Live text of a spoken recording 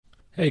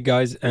Hey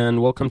guys,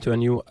 and welcome to a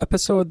new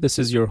episode. This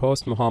is your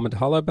host Mohammed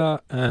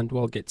Halaba, and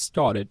we'll get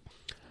started.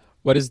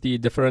 What is the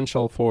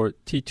differential for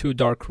T2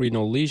 dark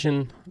renal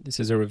lesion? This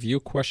is a review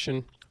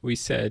question. We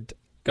said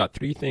got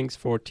three things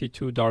for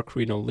T2 dark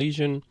renal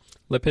lesion: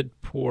 lipid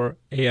poor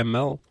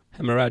AML,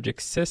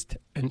 hemorrhagic cyst,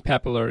 and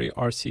papillary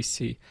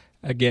RCC.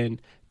 Again,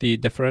 the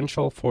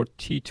differential for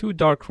T2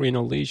 dark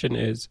renal lesion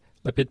is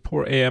lipid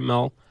poor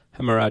AML,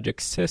 hemorrhagic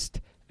cyst,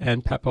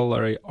 and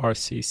papillary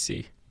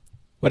RCC.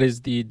 What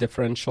is the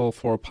differential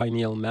for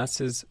pineal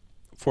masses?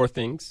 Four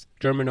things: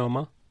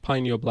 germinoma,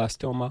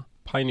 pineoblastoma,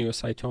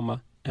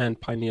 pineocytoma, and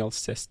pineal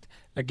cyst.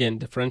 Again,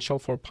 differential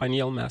for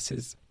pineal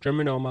masses: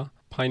 germinoma,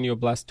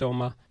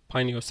 pineoblastoma,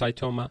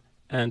 pineocytoma,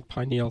 and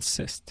pineal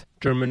cyst.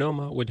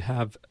 Germinoma would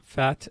have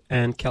fat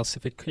and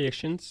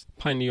calcifications.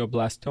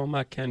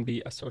 Pineoblastoma can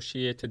be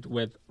associated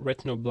with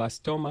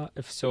retinoblastoma.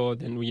 If so,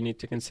 then we need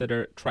to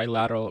consider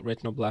trilateral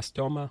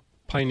retinoblastoma.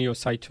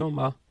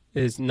 Pineocytoma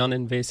is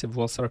non-invasive,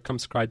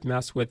 well-circumscribed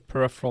mass with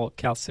peripheral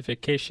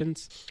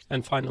calcifications.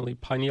 And finally,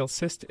 pineal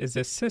cyst is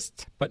a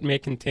cyst but may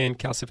contain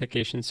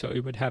calcification, so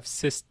it would have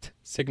cyst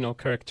signal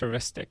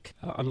characteristic,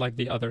 unlike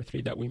the other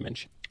three that we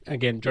mentioned.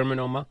 Again,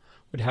 germinoma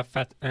would have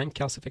fat and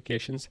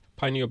calcifications.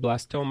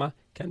 Pineoblastoma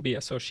can be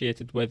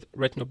associated with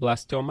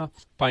retinoblastoma.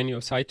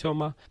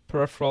 Pineocytoma,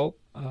 peripheral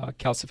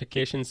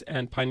calcifications,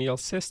 and pineal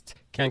cyst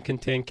can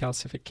contain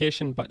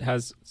calcification but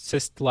has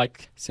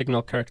cyst-like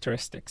signal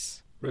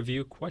characteristics.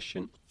 Review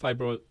question: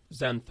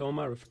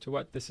 fibroxanthoma, referred to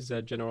what? This is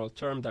a general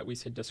term that we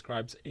say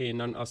describes a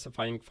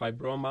non-ossifying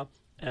fibroma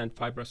and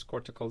fibrous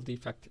cortical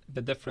defect.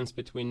 The difference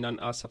between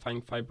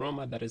non-ossifying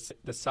fibroma, that is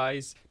the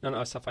size,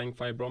 non-ossifying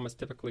fibroma is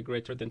typically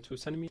greater than 2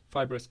 centimeters.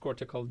 Fibrous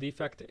cortical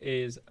defect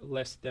is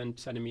less than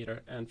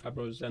centimeter, and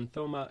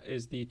fibroxanthoma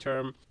is the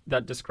term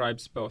that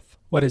describes both.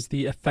 What is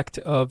the effect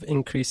of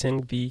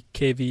increasing the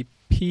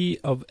kVp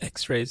of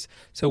X-rays?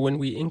 So when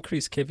we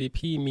increase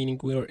kVp, meaning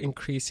we're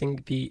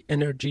increasing the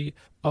energy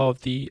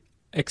of the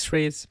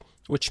X-rays,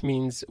 which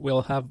means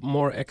we'll have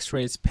more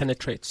X-rays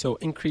penetrate. So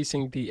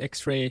increasing the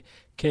X-ray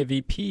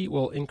kVp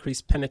will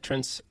increase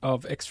penetrance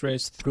of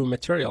X-rays through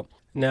material.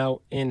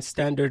 Now, in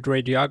standard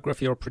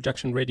radiography or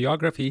projection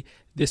radiography,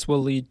 this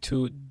will lead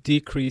to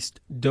decreased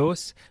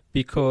dose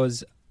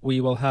because we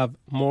will have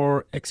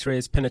more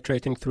X-rays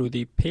penetrating through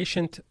the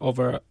patient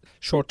over a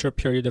shorter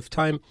period of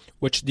time,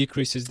 which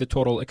decreases the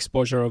total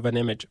exposure of an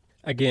image.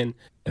 Again,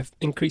 if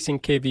increasing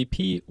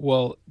kVp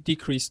will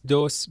decrease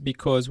dose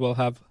because we'll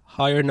have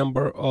higher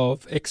number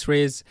of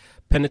X-rays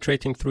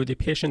penetrating through the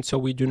patient, so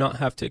we do not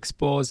have to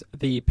expose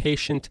the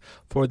patient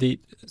for the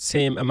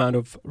same amount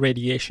of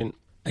radiation.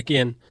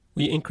 Again,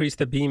 we increase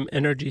the beam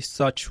energy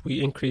such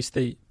we increase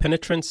the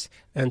penetrance,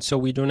 and so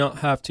we do not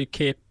have to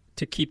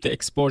keep the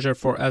exposure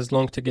for as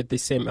long to get the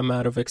same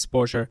amount of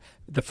exposure.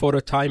 The photo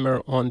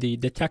timer on the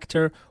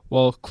detector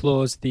will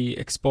close the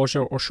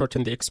exposure or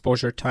shorten the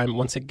exposure time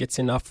once it gets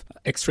enough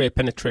X-ray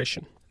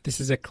penetration.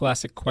 This is a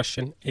classic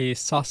question: a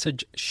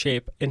sausage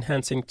shape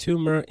enhancing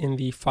tumor in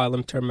the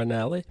filum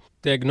terminale.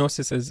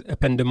 Diagnosis is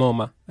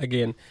ependymoma.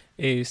 Again,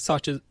 a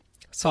sausage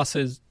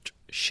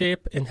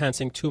shape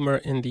enhancing tumor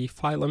in the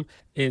filum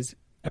is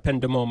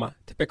ependymoma,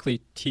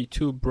 typically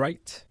T2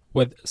 bright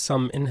with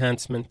some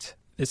enhancement.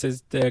 This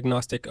is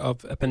diagnostic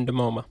of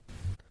ependymoma.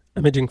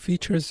 Imaging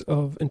features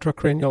of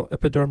intracranial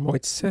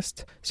epidermoid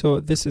cyst. So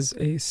this is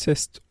a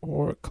cyst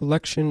or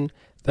collection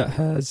that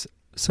has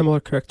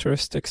similar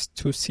characteristics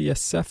to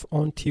CSF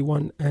on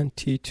T1 and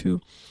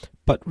T2,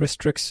 but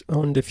restricts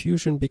on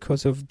diffusion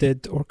because of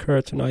dead or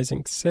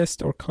keratinizing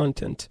cyst or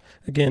content.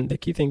 Again, the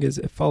key thing is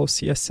it follows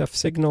CSF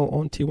signal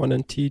on T1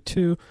 and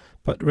T2,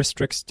 but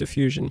restricts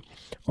diffusion.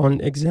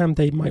 On exam,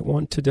 they might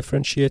want to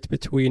differentiate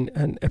between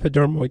an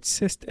epidermoid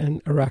cyst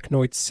and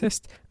arachnoid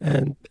cyst,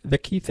 and the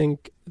key thing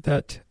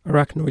that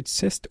arachnoid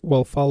cyst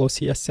will follow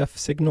CSF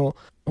signal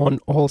on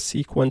all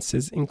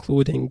sequences,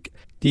 including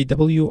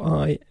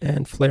DWI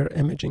and FLAIR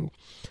imaging.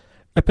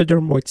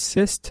 Epidermoid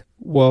cyst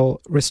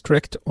will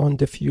restrict on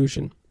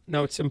diffusion.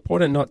 Now, it's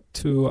important not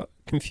to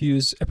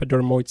confuse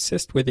epidermoid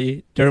cyst with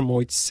a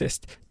dermoid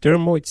cyst.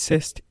 Dermoid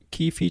cyst,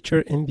 key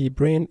feature in the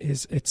brain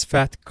is its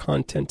fat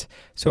content.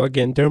 So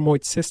again,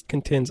 dermoid cyst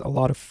contains a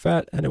lot of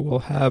fat, and it will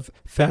have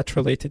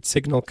fat-related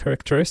signal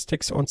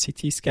characteristics on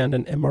CT scan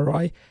and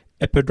MRI.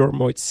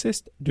 Epidermoid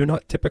cysts do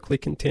not typically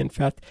contain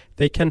fat.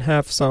 They can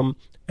have some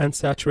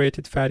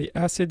unsaturated fatty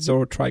acids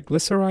or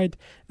triglyceride,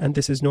 and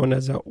this is known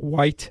as a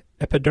white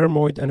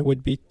epidermoid, and it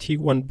would be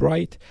T1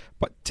 bright,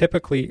 but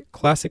typically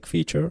classic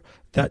feature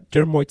that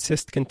dermoid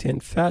cyst contain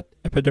fat,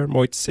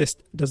 epidermoid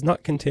cyst does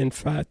not contain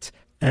fat,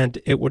 and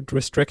it would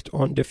restrict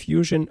on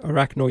diffusion.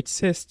 Arachnoid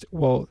cyst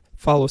will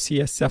follow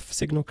CSF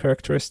signal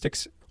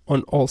characteristics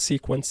on all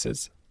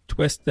sequences.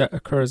 Twist that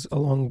occurs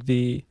along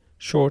the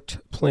short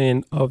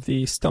plane of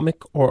the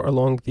stomach or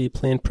along the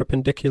plane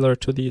perpendicular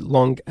to the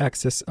long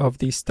axis of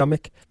the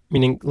stomach,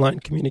 meaning line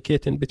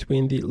communicating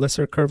between the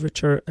lesser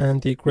curvature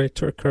and the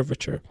greater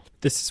curvature.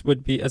 This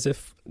would be as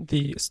if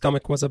the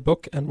stomach was a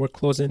book and we're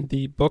closing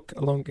the book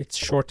along its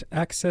short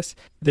axis.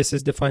 This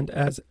is defined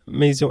as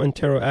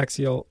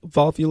mesoenteroaxial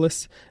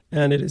volvulus,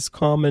 and it is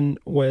common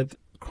with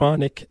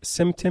chronic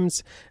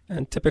symptoms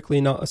and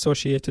typically not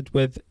associated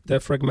with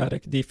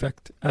diaphragmatic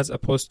defect as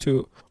opposed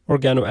to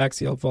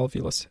organoaxial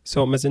volvulus.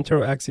 So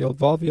mesenteroaxial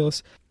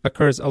volvulus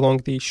occurs along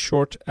the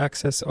short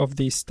axis of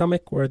the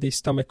stomach, where the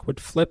stomach would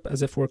flip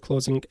as if we're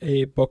closing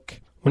a book.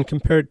 When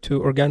compared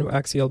to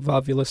organoaxial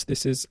volvulus,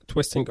 this is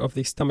twisting of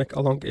the stomach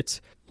along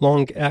its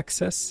long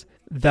axis.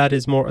 That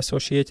is more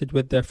associated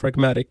with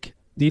diaphragmatic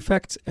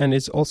defects and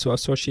is also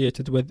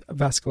associated with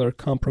vascular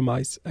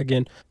compromise.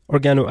 Again,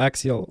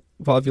 organoaxial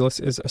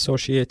volvulus is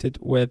associated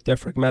with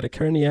diaphragmatic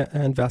hernia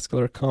and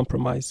vascular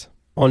compromise.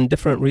 On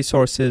different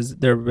resources,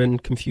 there have been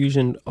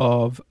confusion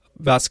of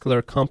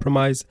vascular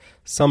compromise.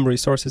 Some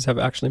resources have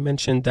actually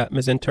mentioned that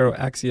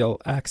mesenteroaxial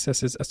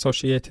axis is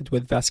associated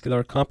with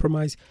vascular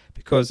compromise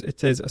because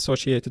it is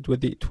associated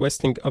with the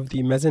twisting of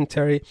the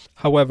mesentery.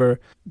 However,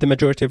 the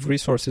majority of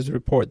resources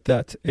report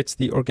that it's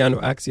the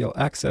organoaxial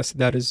axis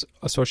that is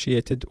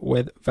associated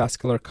with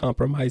vascular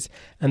compromise,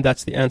 and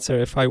that's the answer.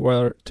 If I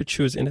were to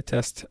choose in a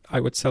test, I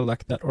would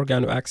select that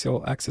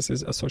organoaxial axis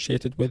is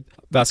associated with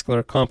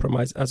vascular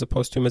compromise as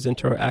opposed to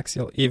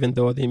mesenteroaxial, even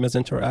though the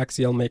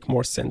mesenteroaxial make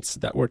more sense,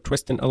 that we're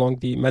twisting along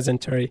the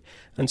mesentery,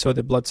 and so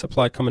the blood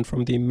supply coming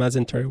from the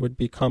mesentery would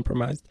be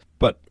compromised.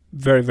 But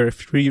very, very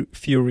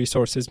few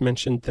resources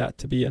mentioned that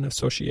to be an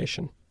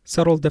association.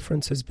 Subtle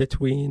differences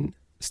between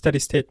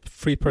steady-state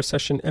free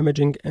precession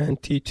imaging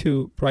and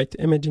T2 bright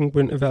imaging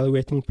when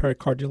evaluating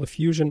pericardial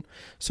effusion.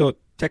 So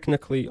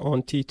technically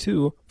on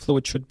T2,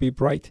 fluid should be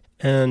bright,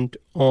 and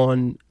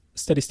on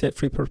steady-state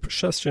free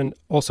precession,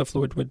 also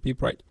fluid would be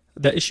bright.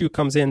 The issue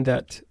comes in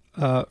that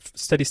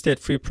steady-state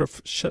free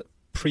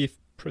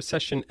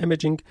precession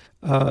imaging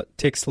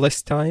takes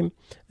less time,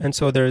 and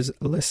so there's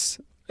less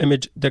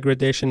image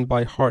degradation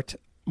by heart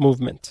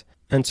movement,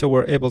 and so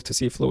we're able to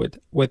see fluid.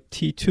 With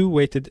T2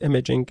 weighted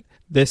imaging,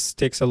 this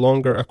takes a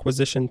longer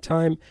acquisition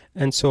time,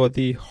 and so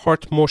the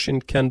heart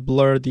motion can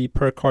blur the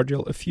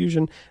pericardial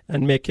effusion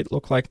and make it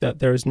look like that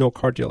there is no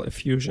cardial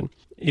effusion,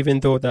 even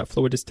though that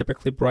fluid is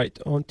typically bright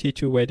on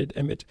T2 weighted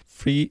image.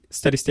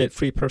 Steady-state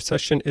free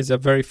precession is a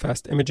very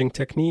fast imaging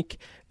technique,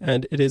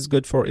 and it is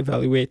good for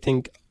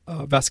evaluating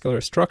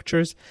vascular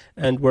structures,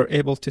 and we're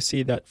able to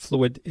see that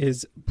fluid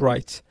is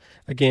bright.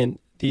 Again,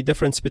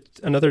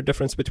 another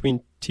difference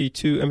between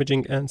T2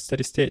 imaging and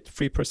steady-state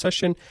free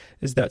precession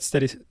is that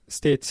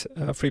steady-state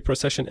free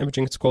precession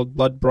imaging, it's called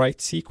blood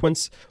bright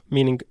sequence,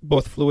 meaning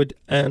both fluid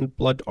and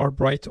blood are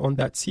bright on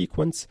that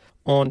sequence.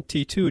 On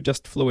T2,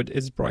 just fluid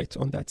is bright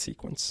on that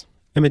sequence.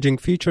 Imaging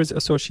features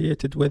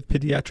associated with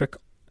pediatric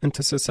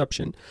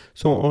intussusception.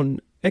 So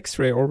on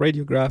X-ray or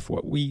radiograph,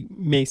 what we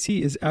may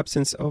see is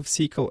absence of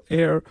cecal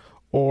air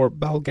or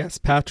bowel gas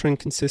pattern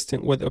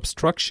consistent with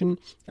obstruction.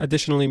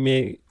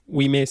 Additionally,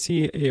 we may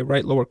see a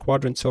right lower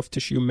quadrant soft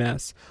tissue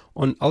mass.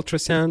 On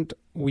ultrasound,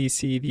 we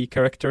see the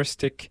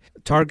characteristic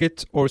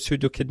target or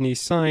pseudokidney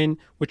sign,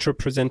 which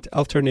represent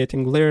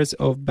alternating layers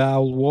of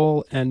bowel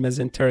wall and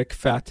mesenteric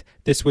fat.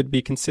 This would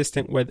be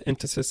consistent with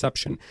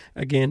intussusception.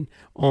 Again,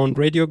 on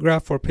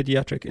radiograph for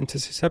pediatric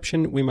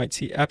intussusception, we might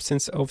see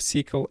absence of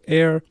cecal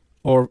air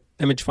or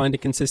image finding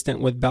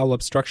consistent with bowel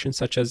obstruction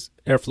such as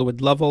air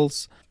fluid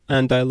levels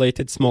and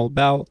dilated small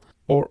bowel,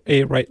 or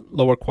a right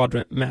lower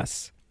quadrant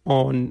mass.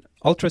 On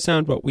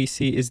ultrasound, what we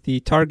see is the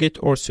target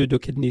or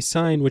pseudokidney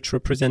sign, which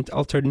represent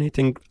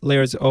alternating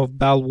layers of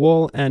bowel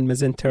wall and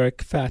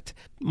mesenteric fat.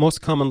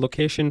 Most common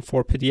location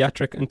for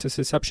pediatric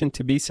intussusception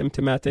to be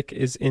symptomatic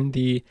is in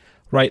the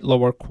right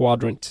lower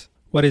quadrant.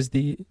 What is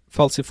the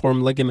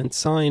falciform ligament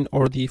sign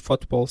or the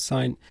football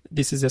sign?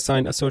 This is a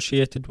sign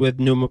associated with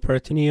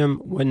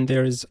pneumoperitoneum when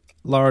there is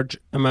large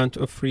amount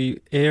of free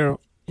air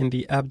in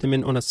the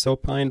abdomen. On a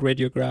supine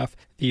radiograph,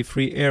 the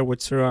free air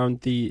would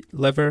surround the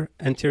liver,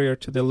 anterior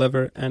to the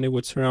liver, and it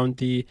would surround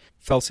the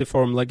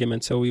falciform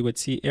ligament. So we would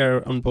see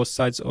air on both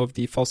sides of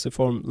the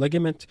falciform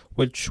ligament,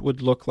 which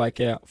would look like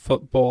a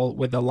football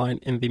with a line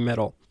in the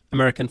middle.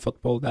 American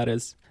football, that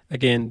is.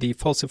 Again, the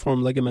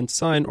falciform ligament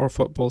sign or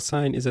football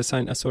sign is a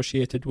sign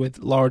associated with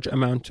large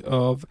amount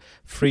of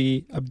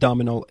free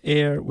abdominal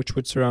air, which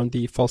would surround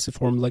the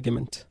falciform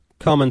ligament.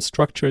 Common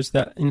structures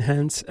that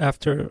enhance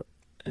after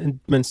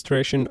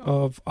administration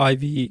of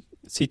IV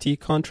CT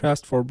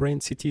contrast for brain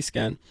CT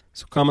scan.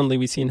 So commonly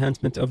we see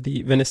enhancement of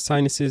the venous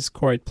sinuses,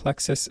 choroid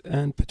plexus,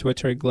 and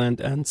pituitary gland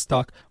and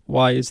stalk.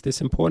 Why is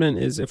this important?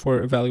 Is if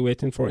we're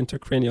evaluating for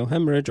intracranial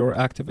hemorrhage or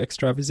active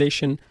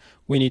extravasation,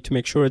 we need to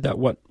make sure that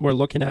what we're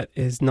looking at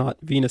is not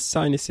venous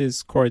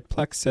sinuses, choroid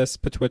plexus,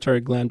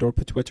 pituitary gland, or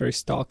pituitary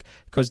stalk,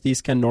 because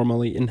these can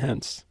normally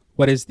enhance.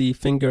 What is the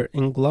finger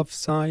in glove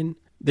sign?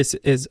 This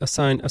is a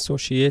sign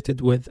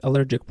associated with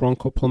allergic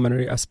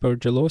bronchopulmonary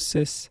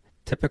aspergillosis,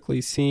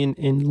 typically seen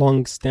in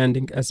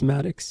long-standing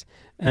asthmatics.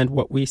 And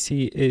what we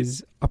see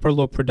is upper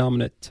lobe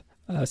predominant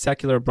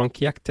saccular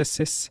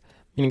bronchiectasis,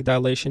 meaning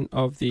dilation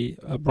of the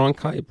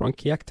bronchi,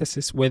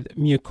 bronchiectasis with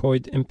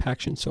mucoid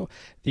impaction. So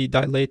the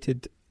dilated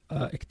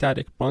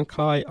ectatic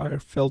bronchi are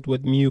filled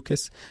with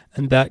mucus,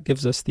 and that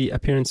gives us the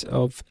appearance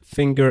of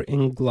finger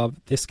in glove.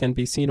 This can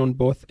be seen on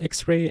both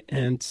X-ray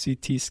and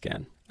CT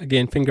scan.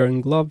 Again, finger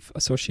in glove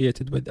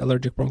associated with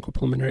allergic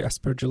bronchopulmonary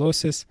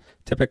aspergillosis,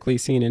 typically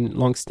seen in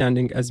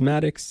long-standing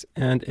asthmatics,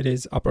 and it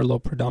is upper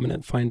lobe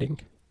predominant finding.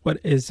 What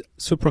is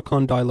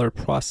supracondylar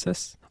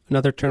process?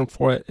 Another term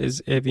for it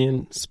is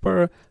avian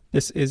spur.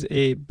 This is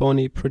a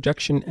bony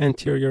projection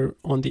anterior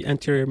on the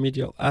anterior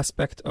medial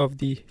aspect of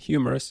the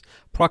humerus,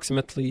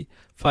 approximately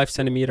 5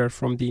 centimeters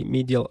from the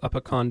medial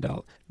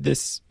epicondyle.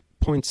 This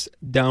points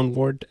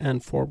downward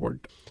and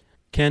forward.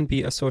 Can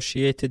be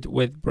associated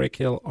with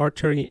brachial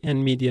artery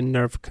and median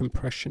nerve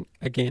compression.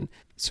 Again,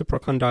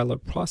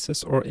 supracondylar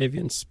process or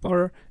avian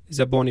spur is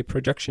a bony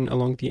projection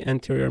along the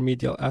anterior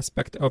medial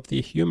aspect of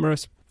the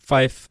humerus,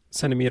 5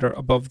 centimeters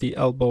above the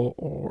elbow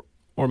or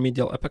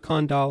medial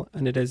epicondyle,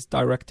 and it is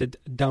directed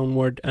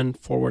downward and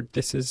forward.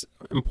 This is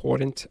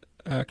important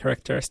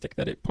characteristic,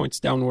 that it points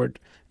downward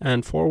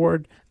and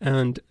forward,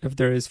 and if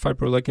there is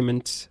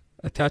fibroligament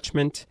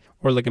attachment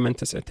or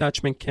ligamentous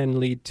attachment, can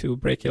lead to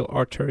brachial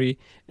artery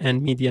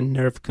and median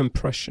nerve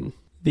compression.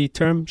 The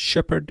term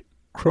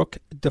Shepherd-Crook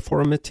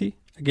deformity,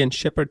 again,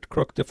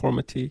 Shepherd-Crook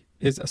deformity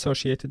is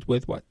associated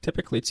with what?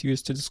 Typically it's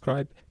used to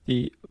describe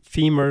the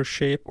femur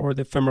shape or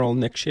the femoral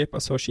neck shape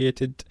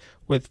associated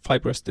with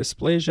fibrous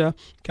dysplasia.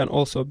 Can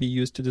also be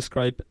used to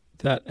describe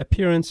that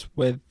appearance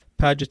with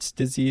Paget's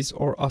disease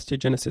or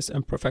osteogenesis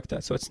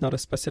imperfecta. So it's not a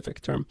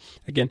specific term.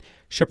 Again,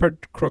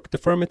 Shepherd-Crook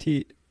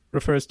deformity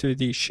refers to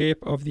the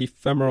shape of the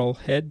femoral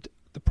head.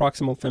 The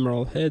proximal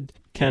femoral head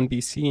can be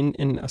seen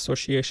in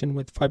association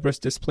with fibrous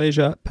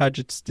dysplasia,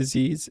 Paget's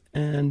disease,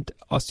 and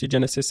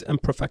osteogenesis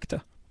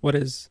imperfecta. What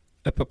is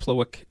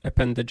epiploic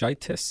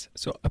appendigitis?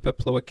 So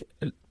epiploic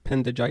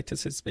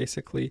appendigitis is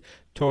basically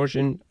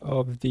torsion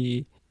of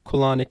the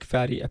colonic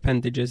fatty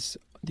appendages.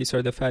 These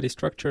are the fatty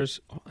structures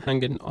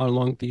hanging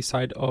along the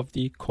side of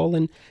the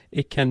colon.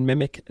 It can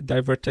mimic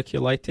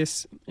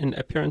diverticulitis in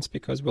appearance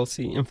because we'll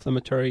see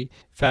inflammatory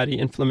fatty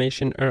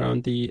inflammation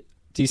around the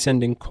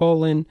descending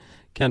colon,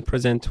 can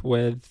present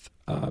with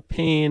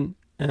pain,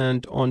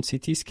 and on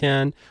CT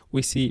scan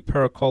we see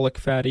paracolic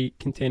fatty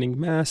containing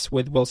mass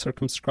with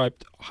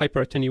well-circumscribed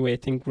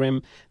hyperattenuating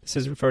rim. This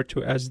is referred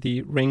to as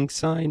the ring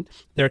sign.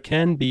 There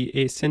can be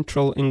a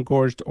central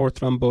engorged or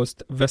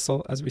thrombosed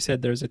vessel. As we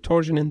said, there's a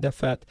torsion in the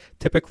fat,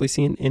 typically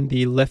seen in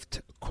the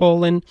left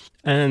colon,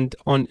 and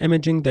on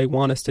imaging they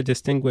want us to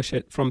distinguish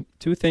it from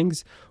two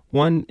things.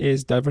 One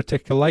is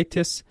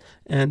diverticulitis,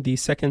 and the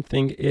second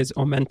thing is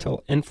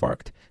omental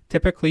infarct.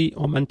 Typically,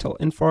 omental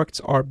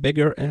infarcts are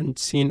bigger and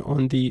seen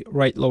on the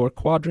right lower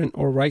quadrant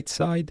or right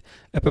side.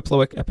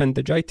 Epiploic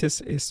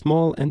appendigitis is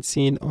small and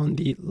seen on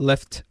the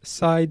left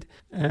side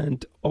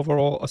and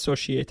overall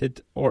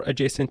associated or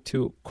adjacent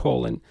to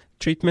colon.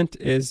 Treatment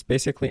is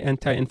basically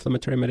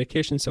anti-inflammatory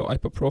medication, so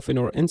ibuprofen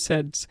or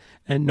NSAIDs,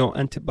 and no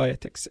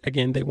antibiotics.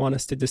 Again, they want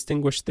us to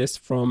distinguish this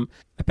from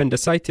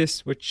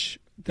appendicitis, which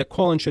the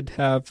colon should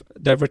have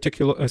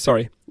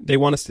they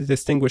want us to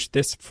distinguish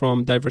this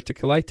from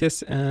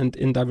diverticulitis, and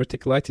in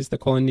diverticulitis the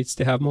colon needs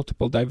to have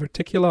multiple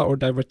diverticula or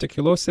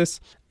diverticulosis,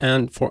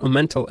 and for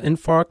omental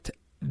infarct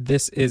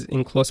this is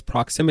in close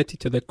proximity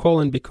to the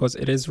colon because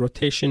it is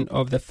rotation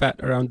of the fat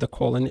around the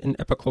colon. In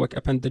epiploic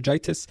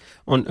appendigitis,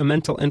 on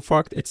omental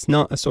infarct, it's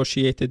not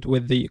associated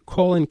with the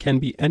colon, can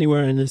be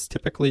anywhere, and is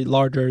typically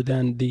larger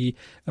than the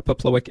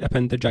epiploic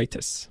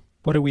appendigitis.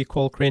 What do we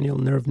call cranial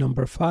nerve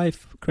number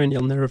 5?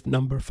 Cranial nerve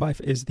number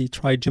 5 is the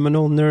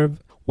trigeminal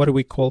nerve. What do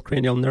we call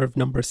cranial nerve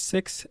number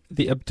 6?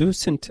 The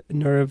abducent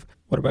nerve.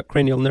 What about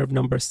cranial nerve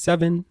number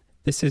 7?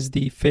 This is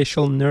the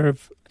facial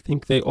nerve. I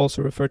think they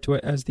also refer to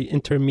it as the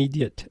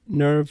intermediate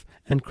nerve.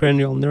 And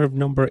cranial nerve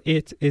number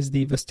 8 is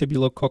the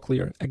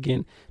vestibulocochlear.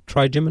 Again,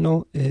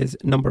 trigeminal is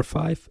number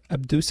 5,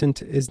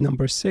 abducent is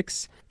number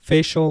 6,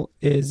 facial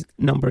is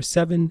number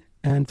 7,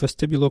 and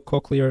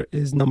vestibulocochlear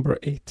is number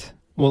 8.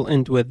 We'll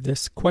end with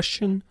this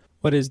question.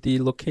 What is the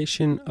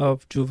location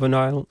of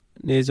juvenile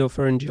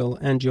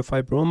nasopharyngeal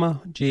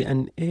angiofibroma,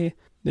 JNA?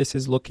 This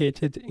is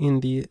located in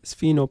the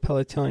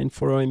sphenopalatine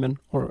foramen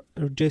or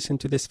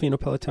adjacent to the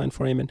sphenopalatine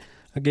foramen.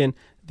 Again,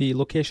 the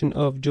location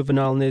of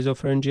juvenile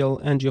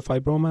nasopharyngeal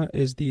angiofibroma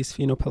is the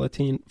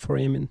sphenopalatine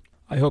foramen.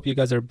 I hope you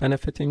guys are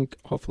benefiting.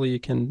 Hopefully you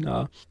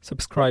can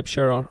subscribe,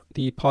 share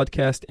the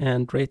podcast,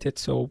 and rate it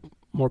so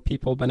more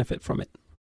people benefit from it.